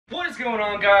going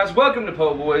on, guys? Welcome to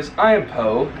Poe Boys. I am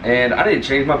Poe, and I need to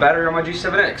change my battery on my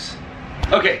G7X.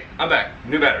 Okay, I'm back.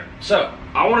 New battery. So,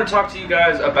 I want to talk to you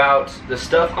guys about the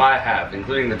stuff I have,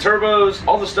 including the turbos,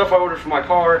 all the stuff I ordered for my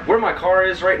car, where my car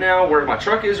is right now, where my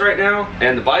truck is right now,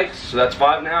 and the bikes, so that's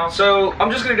 5 now. So, I'm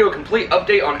just going to do a complete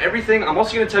update on everything. I'm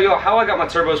also going to tell you how I got my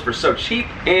turbos for so cheap,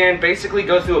 and basically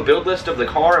go through a build list of the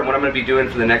car and what I'm going to be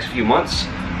doing for the next few months.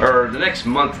 Or the next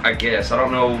month, I guess. I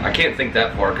don't know. I can't think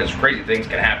that far because crazy things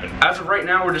can happen. As of right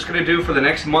now, we're just gonna do for the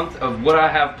next month of what I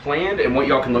have planned and what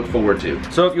y'all can look forward to.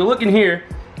 So if you're looking here,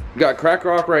 got Crack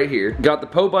Rock right here, got the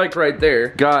Poe bike right there,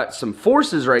 got some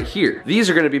Forces right here. These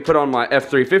are gonna be put on my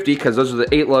F350 because those are the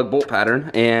 8-lug bolt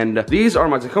pattern, and these are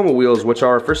my Tacoma wheels, which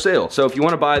are for sale. So if you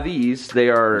wanna buy these, they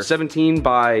are 17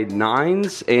 by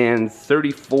 9s and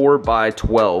 34 by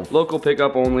 12. Local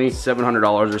pickup only,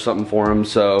 $700 or something for them.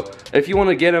 So if you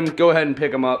wanna get them, go ahead and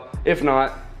pick them up. If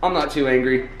not, I'm not too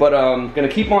angry, but gonna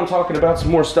keep on talking about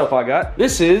some more stuff I got.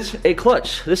 This is a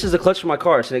clutch. This is the clutch for my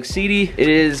car. It's an Exceedi. It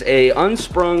is a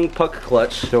unsprung puck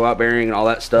clutch, throw-out bearing and all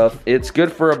that stuff. It's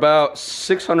good for about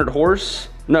 600 horse.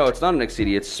 No, it's not an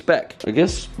Exceedi, it's spec. I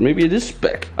guess maybe it is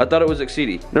spec. I thought it was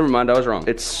Exceedi. Never mind, I was wrong.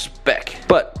 It's spec.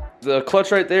 But the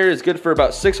clutch right there is good for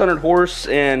about 600 horse,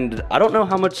 and I don't know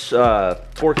how much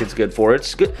torque it's good for.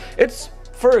 It's good. It's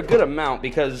for a good amount,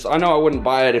 because I know I wouldn't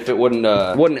buy it if it wasn't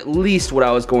at least what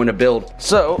I was going to build.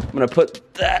 So I'm gonna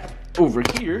put that over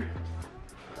here.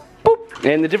 Boop.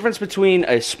 And the difference between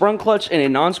a sprung clutch and a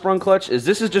non-sprung clutch is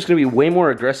this is just gonna be way more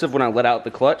aggressive when I let out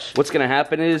the clutch. What's gonna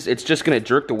happen is it's just gonna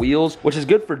jerk the wheels, which is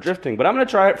good for drifting, but I'm gonna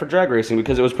try it for drag racing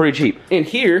because it was pretty cheap. And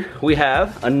here we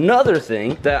have another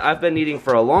thing that I've been needing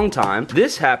for a long time.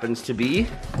 This happens to be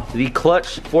the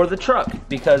clutch for the truck,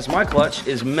 because my clutch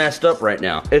is messed up right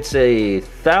now. It's a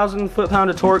 1,000 foot-pound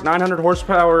of torque, 900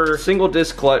 horsepower, single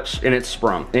disc clutch, and it's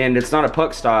sprung. And it's not a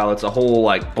puck style, it's a whole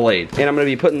like blade. And I'm gonna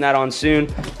be putting that on soon.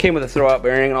 Came with a throw-out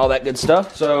bearing and all that good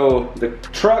stuff. So the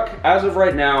truck, as of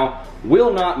right now,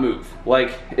 will not move.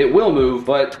 Like, it will move,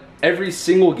 but every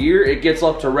single gear, it gets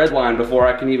up to red line before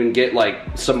I can even get like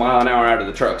some mile an hour out of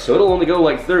the truck. So it'll only go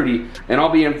like 30, and I'll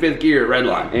be in 5th gear at red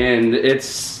line. And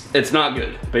it's not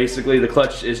good. Basically, the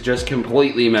clutch is just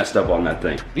completely messed up on that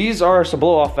thing. These are some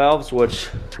blow-off valves, which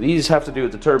these have to do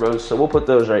with the turbos, so we'll put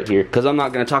those right here, because I'm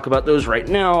not gonna talk about those right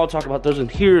now. I'll talk about those in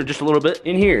here just a little bit.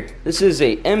 In here, this is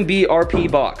a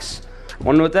MBRP box.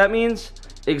 Wanna know what that means?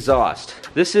 Exhaust.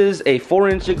 This is a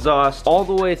 4-inch exhaust all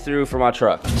the way through for my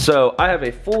truck. So I have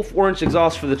a full 4-inch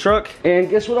exhaust for the truck, and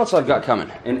guess what else I've got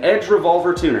coming? An Edge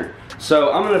revolver tuner.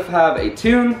 So I'm gonna have a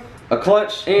tune, a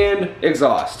clutch, and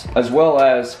exhaust, as well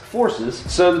as Forces.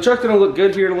 So the truck's gonna look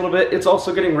good here in a little bit. It's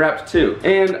also getting wrapped too.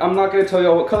 And I'm not gonna tell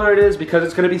y'all what color it is because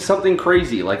it's gonna be something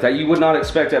crazy like that you would not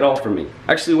expect at all from me.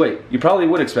 Actually, wait, you probably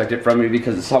would expect it from me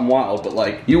because it's something wild, but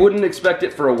like, you wouldn't expect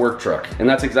it for a work truck. And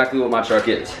that's exactly what my truck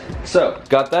is. So,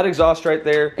 got that exhaust right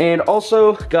there, and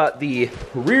also got the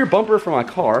rear bumper for my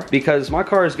car because my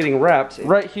car is getting wrapped.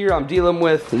 Right here, I'm dealing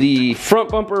with the front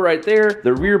bumper right there,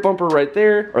 the rear bumper right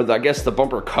there, or I guess the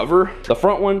bumper cover. The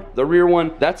front one, the rear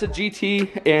one, that's a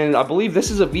GT, and I believe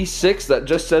this is a V6 that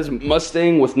just says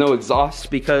Mustang with no exhaust,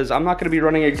 because I'm not gonna be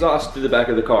running exhaust through the back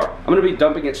of the car. I'm gonna be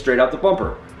dumping it straight out the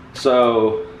bumper.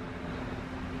 So,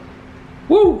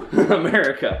 woo,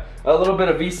 America. A little bit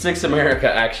of V6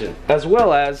 America action. As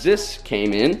well as this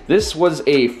came in. This was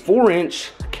a 4-inch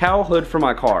cowl hood for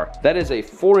my car. That is a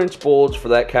 4-inch bulge for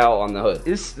that cowl on the hood.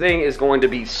 This thing is going to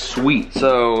be sweet.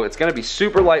 So it's gonna be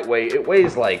super lightweight. It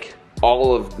weighs like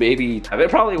all of maybe, it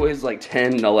probably weighs like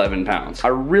 10, 11 pounds. I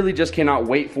really just cannot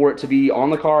wait for it to be on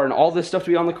the car and all this stuff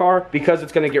to be on the car, because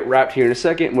it's gonna get wrapped here in a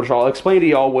second, which I'll explain to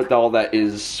y'all what all that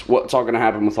is, what's all gonna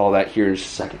happen with all that here in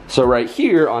just a second. So right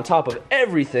here, on top of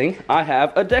everything, I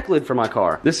have a deck lid for my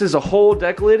car. This is a whole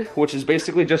deck lid, which is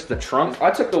basically just the trunk. I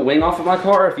took the wing off of my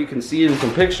car, if you can see in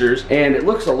some pictures, and it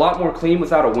looks a lot more clean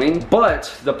without a wing,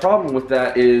 but the problem with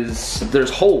that is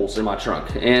there's holes in my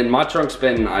trunk, and my trunk's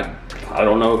been, I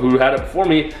don't know who had it before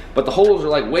me, but the holes are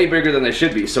like way bigger than they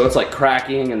should be. So it's like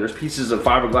cracking, and there's pieces of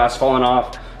fiberglass falling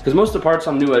off, because most of the parts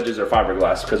on new Edges are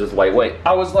fiberglass because it's lightweight.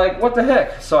 I was like, what the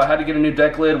heck? So I had to get a new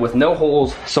deck lid with no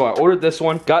holes. So I ordered this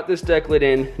one, got this deck lid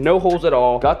in, no holes at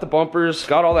all, got the bumpers,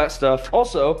 got all that stuff.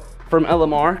 Also, from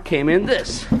LMR came in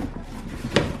this.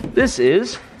 This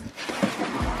is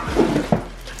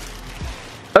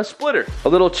a splitter, a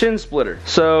little chin splitter.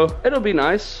 So it'll be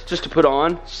nice just to put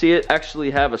on, see it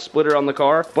actually have a splitter on the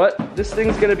car, but this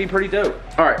thing's gonna be pretty dope.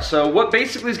 All right, so what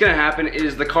basically is gonna happen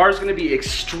is the car's gonna be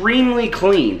extremely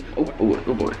clean. Oh boy,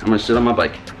 I'm gonna sit on my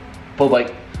bike. Pull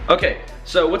bike. Okay,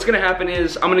 So what's gonna happen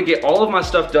is I'm gonna get all of my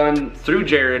stuff done through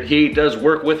Jared. He does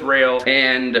work with rail,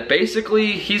 and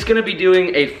basically he's gonna be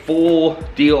doing a full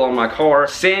deal on my car,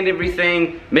 sand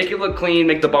everything, make it look clean,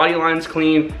 make the body lines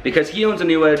clean, because he owns a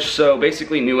new edge, so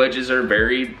basically new edges are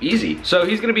very easy. So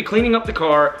he's gonna be cleaning up the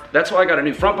car. That's why I got a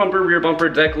new front bumper, rear bumper,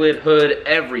 deck lid, hood,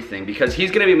 everything, because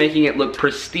he's gonna be making it look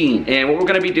pristine. And what we're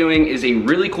gonna be doing is a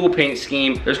really cool paint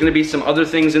scheme. There's gonna be some other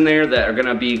things in there that are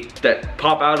gonna be, that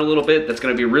pop out a little bit, that's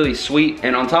gonna be really sweet.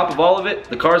 And on top of all of it,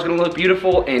 the car's gonna look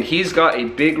beautiful, and he's got a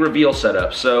big reveal set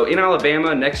up. So in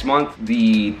Alabama next month,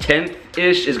 the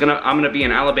 10th-ish I'm gonna be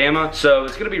in Alabama. So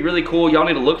it's gonna be really cool. Y'all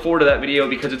need to look forward to that video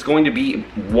because it's going to be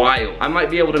wild. I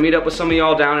might be able to meet up with some of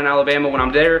y'all down in Alabama when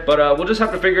I'm there, but we'll just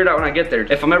have to figure it out when I get there.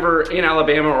 If I'm ever in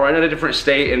Alabama or in a different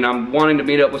state and I'm wanting to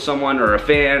meet up with someone or a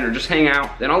fan or just hang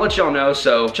out, then I'll let y'all know.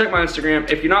 So check my Instagram.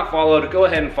 If you're not followed, go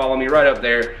ahead and follow me right up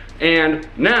there. And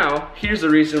now, here's the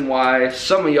reason why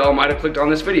some of y'all might have clicked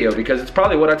on this video, because it's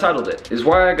probably what I titled it, is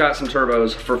why I got some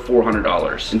turbos for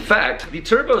 $400. In fact, the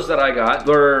turbos that I got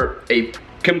were a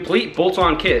complete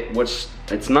bolt-on kit, which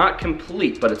it's not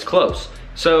complete, but it's close.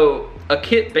 So a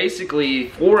kit basically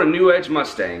for a new Edge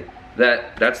Mustang,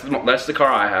 that's the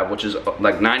car I have, which is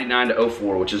like 99 to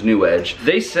 04, which is new Edge.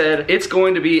 They said it's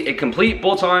going to be a complete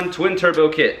bolt-on twin turbo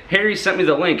kit. Harry sent me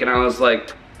the link and I was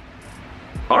like,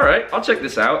 all right, I'll check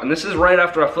this out. And this is right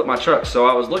after I flipped my truck, so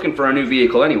I was looking for a new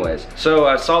vehicle anyways. So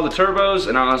I saw the turbos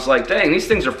and I was like, dang, these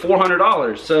things are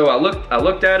 $400. So I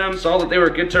looked at them, saw that they were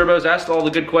good turbos, asked all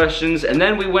the good questions, and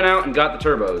then we went out and got the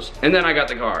turbos. And then I got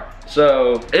the car.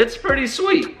 So it's pretty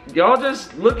sweet. Y'all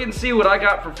just look and see what I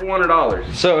got for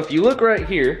 $400. So if you look right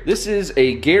here, this is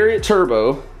a Garrett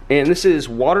turbo, and this is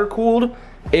water cooled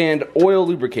and oil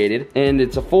lubricated, and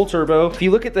it's a full turbo. If you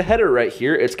look at the header right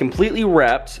here, it's completely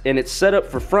wrapped and it's set up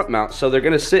for front mount, so they're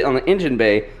gonna sit on the engine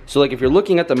bay. So like if you're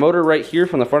looking at the motor right here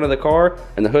from the front of the car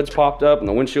and the hood's popped up and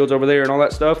the windshield's over there and all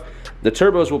that stuff, the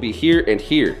turbos will be here and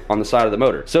here on the side of the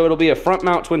motor. So it'll be a front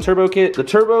mount twin turbo kit. The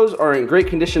turbos are in great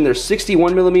condition. They're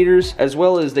 61 millimeters, as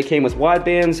well as they came with wide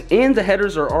bands, and the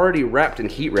headers are already wrapped in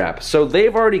heat wrap. So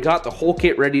they've already got the whole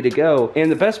kit ready to go.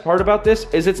 And the best part about this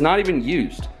is it's not even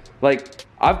used. Like,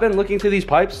 I've been looking through these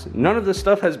pipes, none of this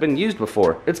stuff has been used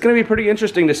before. It's gonna be pretty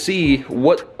interesting to see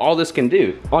what all this can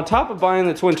do. On top of buying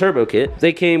the twin turbo kit,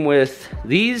 they came with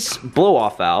these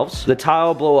blow-off valves, the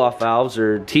tile blow-off valves,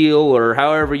 or teal, or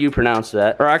however you pronounce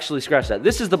that, or actually scratch that.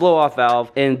 This is the blow-off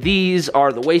valve, and these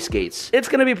are the wastegates. It's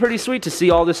gonna be pretty sweet to see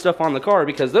all this stuff on the car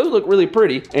because those look really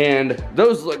pretty, and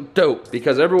those look dope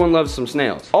because everyone loves some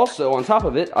snails. Also, on top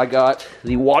of it, I got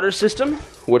the water system,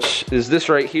 which is this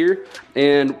right here.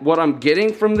 And what I'm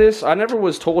getting from this, I never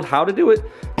was told how to do it,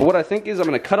 but what I think is I'm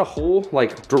gonna cut a hole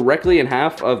like directly in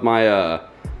half of my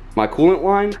my coolant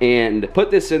line and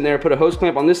put this in there, put a hose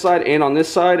clamp on this side and on this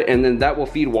side, and then that will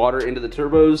feed water into the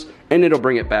turbos and it'll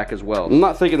bring it back as well. I'm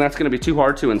not thinking that's gonna be too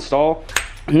hard to install.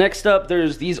 Next up,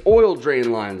 there's these oil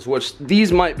drain lines, which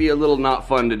these might be a little not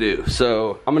fun to do.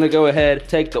 So I'm gonna go ahead,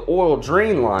 take the oil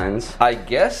drain lines, I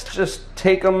guess just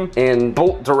take them and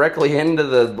bolt directly into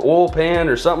the oil pan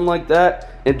or something like that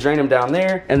and drain them down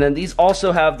there. And then these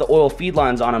also have the oil feed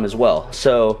lines on them as well.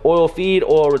 So oil feed,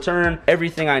 oil return,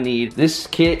 everything I need. This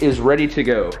kit is ready to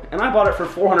go. And I bought it for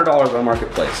 $400 on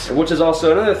Marketplace, which is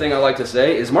also another thing I like to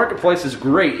say is Marketplace is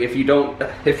great if you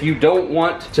don't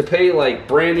want to pay like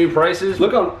brand new prices.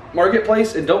 Look on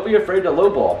Marketplace and don't be afraid to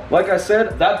lowball. Like I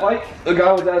said, that bike, the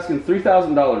guy was asking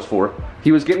 $3,000 for.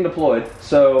 He was getting deployed,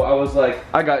 so I was like,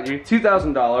 I got you,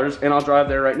 $2,000, and I'll drive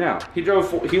there right now. He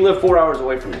lived 4 hours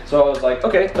away from me. So I was like,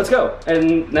 okay, let's go.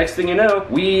 And next thing you know,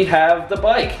 we have the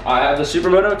bike. I have the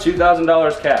Supermoto,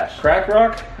 $2,000 cash. Crack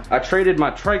Rock, I traded my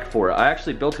trike for it. I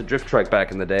actually built a drift trike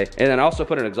back in the day, and then I also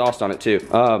put an exhaust on it too.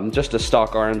 Just a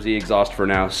stock RMZ exhaust for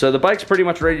now. So the bike's pretty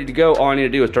much ready to go. All I need to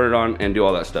do is turn it on and do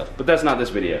all that stuff. But that's not this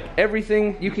video.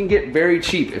 Everything you can get very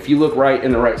cheap if you look right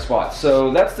in the right spot. So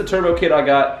that's the turbo kit I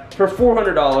got for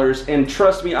 $400, and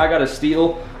trust me, I got a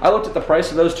steal. I looked at the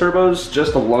price of those turbos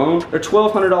just alone. They're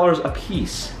 $1,200 a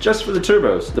piece just for the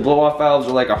turbos. The blow-off valves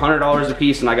are like $100 a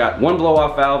piece, and I got one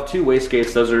blow-off valve, 2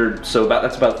 wastegates. Those are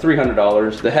that's about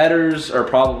 $300. The headers are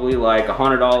probably like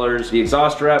 $100. The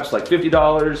exhaust wraps like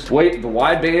 $50. Wait, the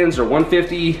wide bands are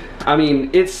 $150. I mean,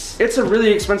 it's a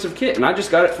really expensive kit, and I just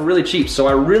got it for really cheap. So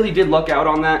I really did luck out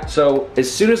on that. So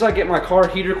as soon as I get my car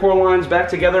heater core lines back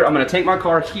together, I'm gonna take my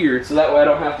car here, so that way I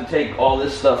don't have to take all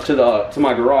this stuff to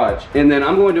my garage. And then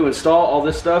I'm going to install all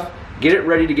this stuff, get it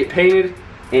ready to get painted,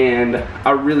 and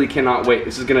I really cannot wait.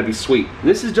 This is gonna be sweet.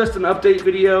 This is just an update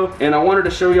video, and I wanted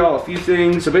to show y'all a few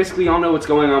things. So basically, y'all know what's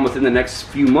going on within the next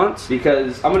few months,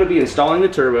 because I'm gonna be installing the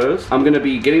turbos. I'm gonna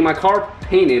be getting my car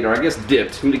painted, or I guess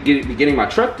dipped. I'm gonna be getting my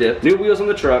truck dipped, new wheels on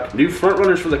the truck, new front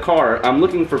runners for the car. I'm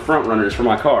looking for front runners for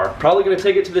my car. Probably gonna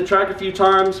take it to the track a few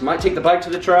times, might take the bike to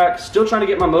the track. Still trying to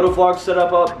get my motovlog set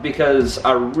up because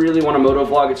I really want to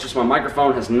motovlog. It's just my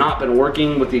microphone has not been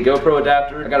working with the GoPro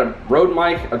adapter. I got a Rode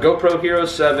mic, a GoPro Hero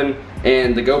 7,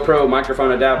 and the GoPro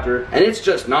microphone adapter, and it's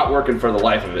just not working for the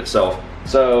life of itself.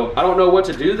 So I don't know what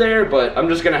to do there, but I'm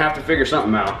just gonna have to figure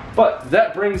something out. But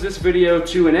that brings this video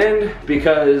to an end,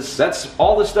 because that's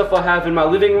all the stuff I have in my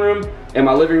living room. And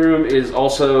my living room is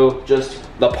also just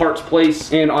the parts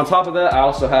place. And on top of that, I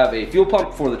also have a fuel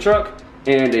pump for the truck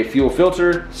and a fuel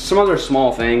filter, some other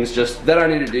small things just that I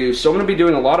need to do. So I'm gonna be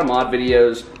doing a lot of mod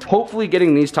videos, hopefully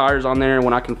getting these tires on there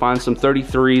when I can find some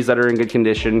 33s that are in good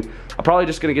condition. I'm probably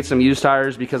just gonna get some used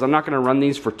tires because I'm not gonna run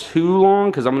these for too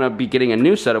long, because I'm gonna be getting a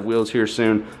new set of wheels here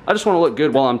soon. I just wanna look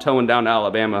good while I'm towing down to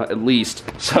Alabama at least.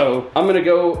 So I'm gonna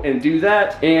go and do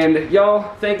that. And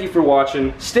y'all, thank you for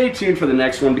watching. Stay tuned for the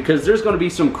next one, because there's gonna be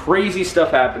some crazy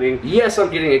stuff happening. Yes, I'm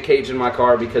getting a cage in my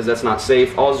car because that's not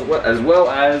safe, as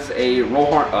well as a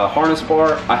harness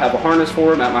bar. I have a harness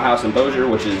for them at my house in Bossier,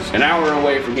 which is an hour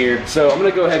away from here. So I'm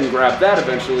gonna go ahead and grab that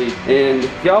eventually. And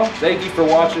y'all, thank you for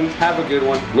watching. Have a good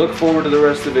one. Look forward to the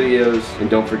rest of the videos, and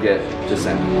don't forget to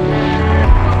send.